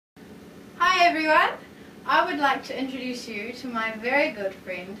Hi everyone! I would like to introduce you to my very good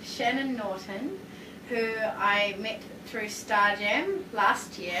friend Shannan Norton, who I met through Star Jam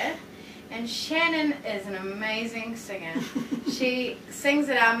last year. And Shannan is an amazing singer. She sings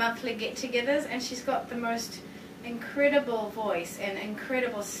at our monthly get-togethers and she's got the most incredible voice and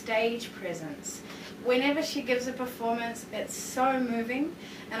incredible stage presence. Whenever she gives a performance, it's so moving.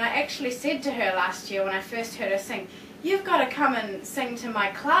 And I actually said to her last year when I first heard her sing, "You've got to come and sing to my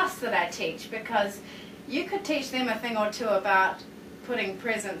class that I teach, because you could teach them a thing or two about putting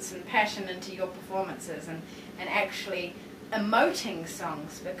presence and passion into your performances and actually emoting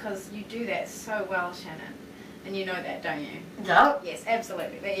songs, because you do that so well, Shannan. And you know that, don't you?" Yeah. Yes,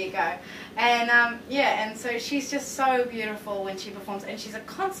 absolutely. There you go. And yeah, and so she's just so beautiful when she performs, and she's a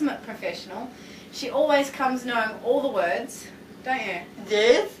consummate professional. She always comes knowing all the words, don't you?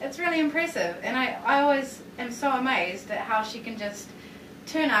 Yes. It's really impressive, and I always am so amazed at how she can just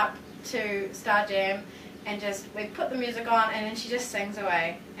turn up to Star Jam and just, we put the music on and then she just sings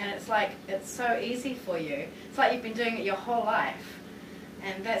away, and it's like, it's so easy for you. It's like you've been doing it your whole life,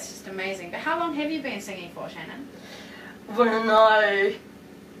 and that's just amazing. But how long have you been singing for, Shannan? When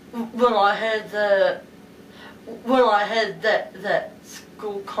I had that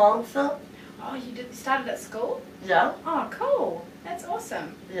school concert. Oh, you started at school? Yeah. Oh, cool. That's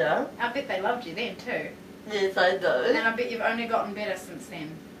awesome. Yeah. I bet they loved you then too. Yes, I do. And I bet you've only gotten better since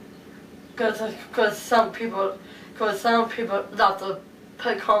then. Because some people love to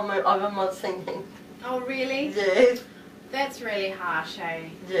pick on me over my singing. Oh, really? Yes. That's really harsh, eh?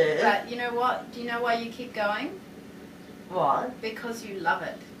 Yes. But you know what? Do you know why you keep going? Why? Because you love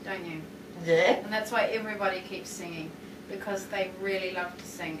it, don't you? Yeah. And that's why everybody keeps singing, because they really love to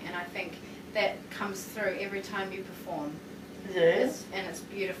sing. And I think that comes through every time you perform. Yes. And it's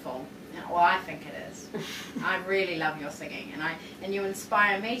beautiful. Well, I think it is. I really love your singing, and you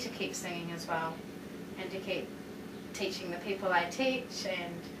inspire me to keep singing as well, and to keep teaching the people I teach,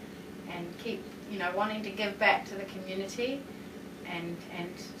 and keep, you know, wanting to give back to the community, and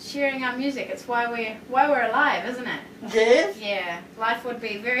sharing our music. It's why we're alive, isn't it? Yes. Yeah. Life would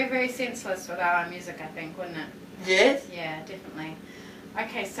be very, very senseless without our music, I think, wouldn't it? Yes. Yeah, definitely.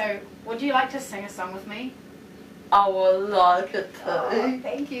 Okay, so would you like to sing a song with me? I would like it to. Oh,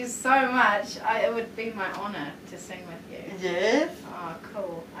 thank you so much. It would be my honour to sing with you. Yes. Oh,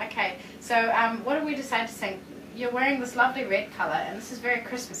 cool. Okay, so what did we decide to sing? You're wearing this lovely red colour, and this is very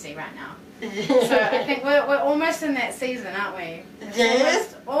Christmassy right now. Yes. So I think we're almost in that season, aren't we? It's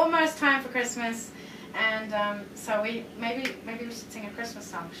Yes. almost time for Christmas, and so maybe we should sing a Christmas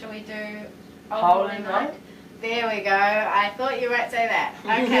song. Shall we do Holy Night? There we go. I thought you might say that.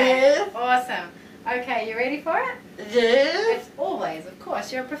 Okay. Yes. Awesome. Okay, you ready for it? Yes. As always, of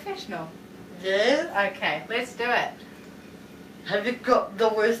course, you're a professional. Yes. Okay, let's do it. Have you got the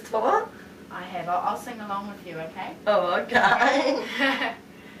words to it? I have. I'll sing along with you, okay? Oh, okay.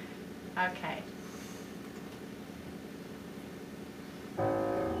 Okay.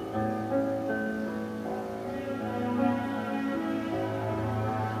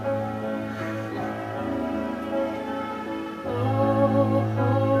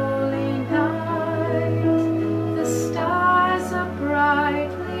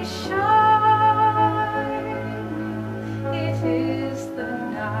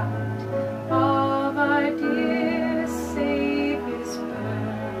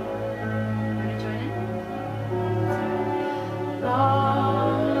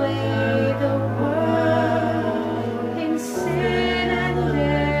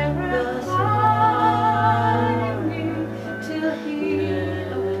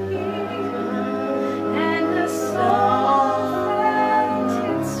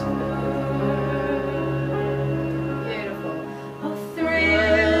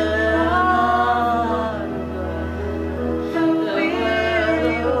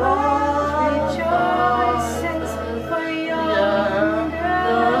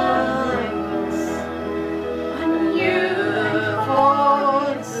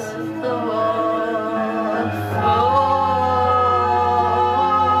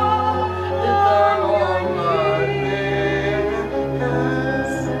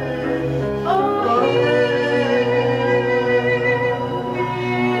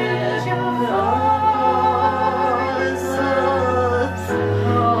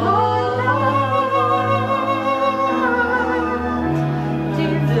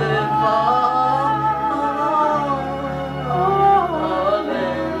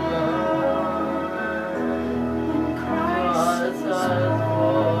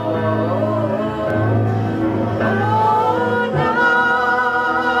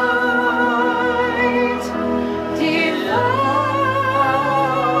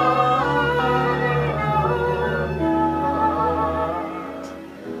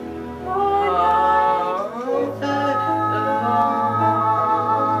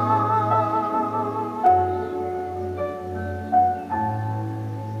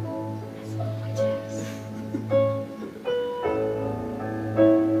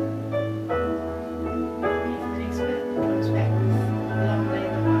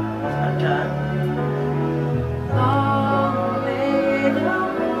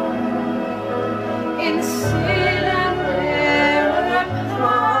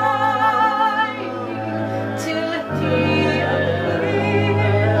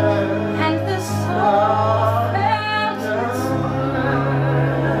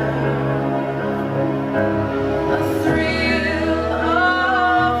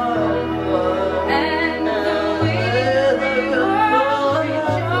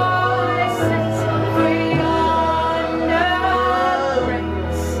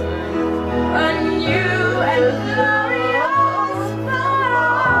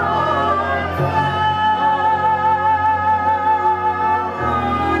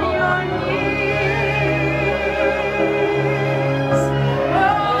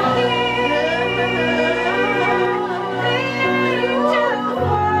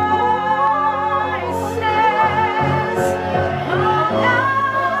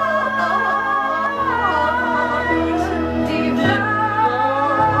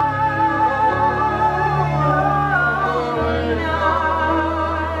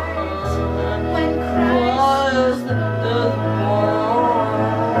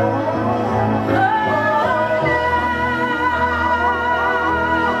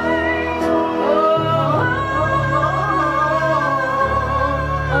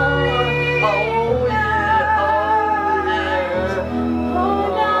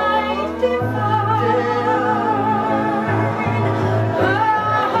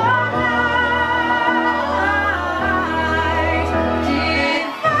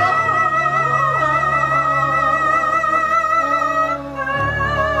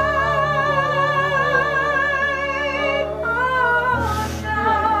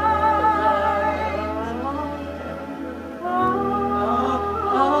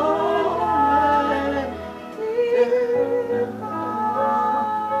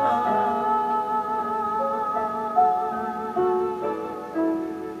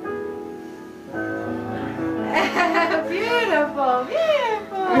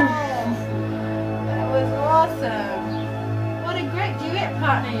 awesome. What a great duet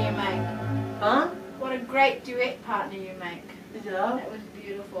partner you make. Huh? What a great duet partner you make. Yeah. That was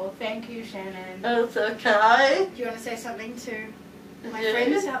beautiful. Thank you, Shannan. It's okay. Do you want to say something to my Yes.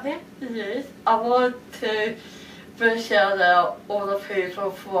 friends out there? Yes. I want to shout out all the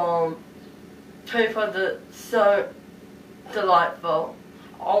people that are so delightful.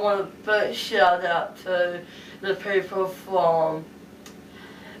 I want to shout out to the people from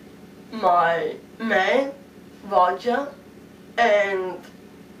my man, Roger, and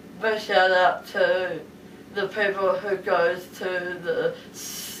a shout out to the people who goes to the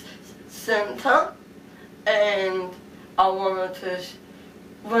centre. And I wanted to,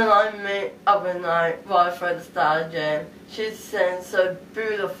 when I met Renee right for the Star Jam, she sang so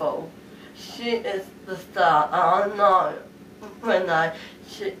beautiful. She is the star, and I know Renee,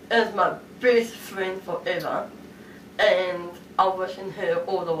 she is my best friend forever, and I'm wishing her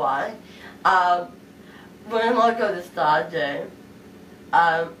all the way. When I go to Star Jam,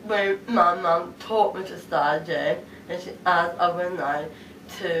 when my mum taught me to Star Jam, and she asked Renee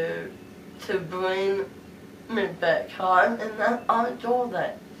to bring me back home, and that, I adore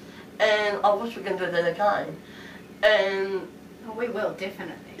that. And I wish we can do that again. And Oh, we will,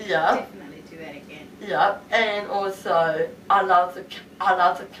 definitely. Yeah. Definitely do that again. yeah, and also I love to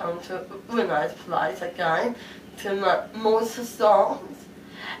come to Renee's place again to make more songs.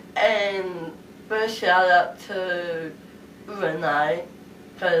 And a shout out to Renee,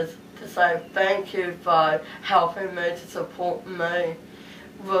 because to say thank you for helping me to support me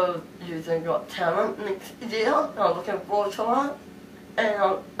with using Got Talent next year. I'm looking forward to it.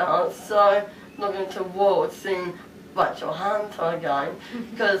 And I'm so looking towards seeing Rachel Hunter again,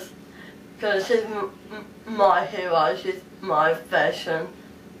 because she's my hero, she's my fashion,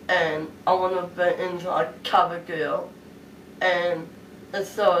 and I want to be into a cover girl. And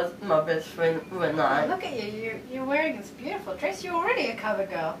so is my best friend Renee. Look at you, you're wearing this beautiful dress. You're already a cover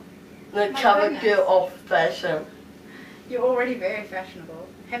girl. The My cover goodness. girl of fashion. You're already very fashionable.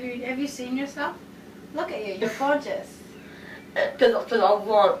 Have you seen yourself? Look at you, you're gorgeous. Because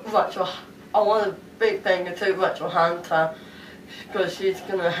I want a big thank you to Rachel Hunter, because she's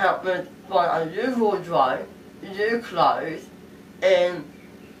going to help me buy a new wardrobe, new clothes, and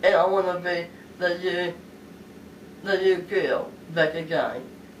I want to be the new girl back again.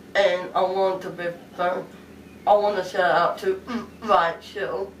 And I want to shout out to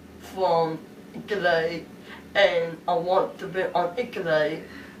Rachel from Glee, and I want to be on Glee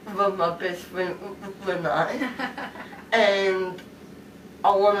with my best friend Renee. And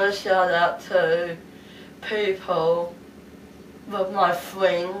I want to shout out to people with my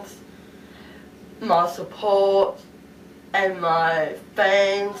friends, my support, and my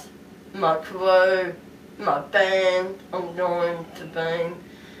fans, my crew, my band I'm going to be,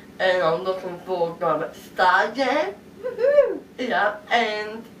 and I'm looking forward to going to Star Jam. Woohoo! Yeah,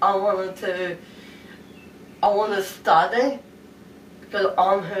 and I want to study, because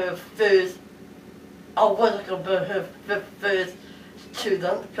I'm her first, I was going to be her first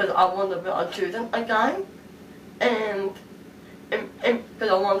student, because I want to be a student again, and because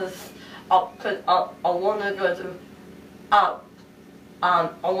I want to go to, I want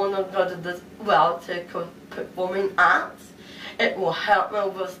to go to this reality called Performing Arts. It will help me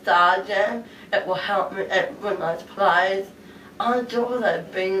with Star Jam, it will help me at Renee's plays. I enjoy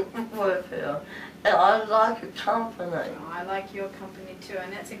that being with her, and I like your company. Oh, I like your company too,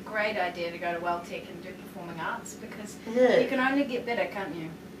 and that's a great idea to go to Welltech and do performing arts, because Yeah. you can only get better, can't you?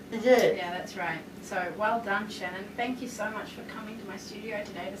 Yeah. Yeah, that's right. So well done, Shannan. Thank you so much for coming to my studio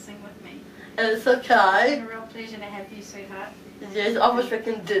today to sing with me. It's It's okay. been a real pleasure to have you, sweetheart. Yes, I wish we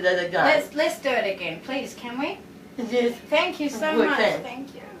can do that again. Let's do it again, please. Can we? Yes. Thank you so We much. can.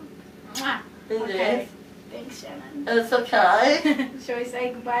 Thank you. Mwah. Yes. Okay. Thanks, Shannan. It's okay. Shall we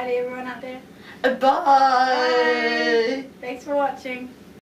say goodbye to everyone out there? Bye. Thanks for watching.